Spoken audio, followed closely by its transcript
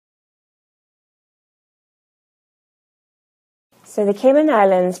So the Cayman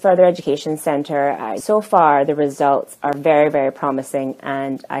Islands Further Education Centre, so far the results are very, very promising,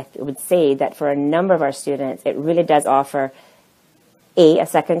 and I would say that for a number of our students it really does offer a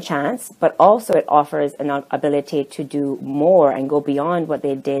second chance, but also it offers an ability to do more and go beyond what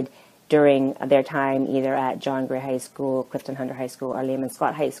they did during their time either at John Gray High School, Clifton Hunter High School, or Lehman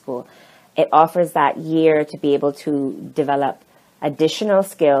Scott High School. It offers that year to be able to develop additional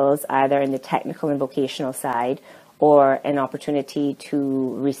skills either in the technical and vocational side, or an opportunity to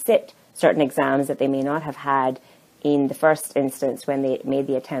resit certain exams that they may not have had in the first instance when they made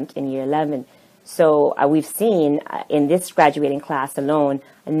the attempt in year 11. So we've seen in this graduating class alone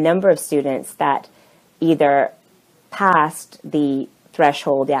a number of students that either passed the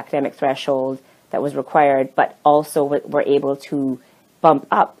threshold, the academic threshold that was required, but also were able to bump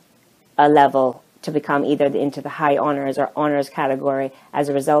up a level to become either into the high honors or honors category as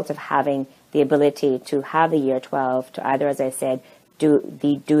a result of having the ability to have the year 12 to either, as I said, do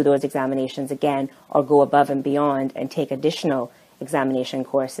those examinations again or go above and beyond and take additional examination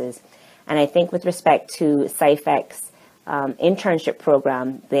courses. And I think with respect to CIFEC's internship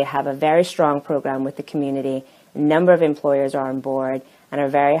program, they have a very strong program with the community. A number of employers are on board and are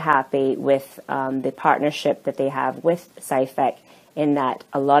very happy with the partnership that they have with CIFEC, in that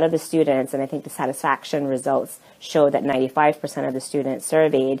a lot of the students, and I think the satisfaction results show that 95% of the students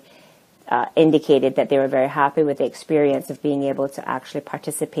surveyed indicated that they were very happy with the experience of being able to actually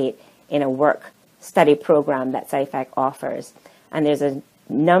participate in a work-study program that CIFEC offers. And there's a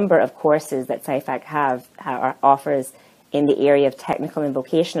number of courses that CIFEC offers in the area of technical and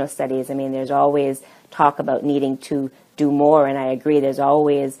vocational studies. I mean, there's always talk about needing to do more, and I agree there's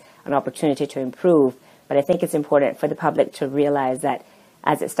always an opportunity to improve. But I think it's important for the public to realize that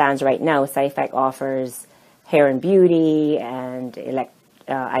as it stands right now, CIFEC offers hair and beauty and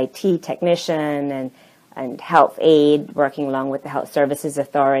IT technician and health aid, working along with the Health Services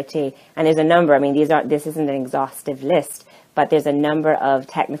Authority. And there's a number, I mean, this isn't an exhaustive list, but there's a number of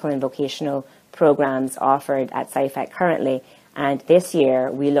technical and vocational programs offered at CIFEC currently. And this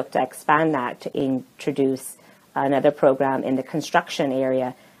year, we look to expand that to introduce another program in the construction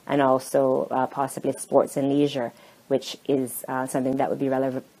area and also possibly sports and leisure, which is something that would be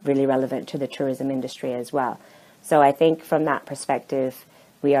really relevant to the tourism industry as well. So I think from that perspective,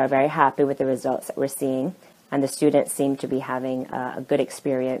 we are very happy with the results that we're seeing, and the students seem to be having a good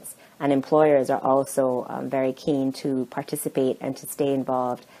experience, and employers are also very keen to participate and to stay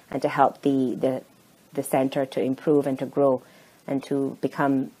involved and to help the center to improve and to grow and to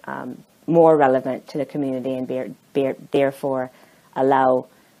become more relevant to the community, and therefore allow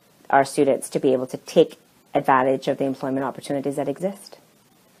our students to be able to take advantage of the employment opportunities that exist.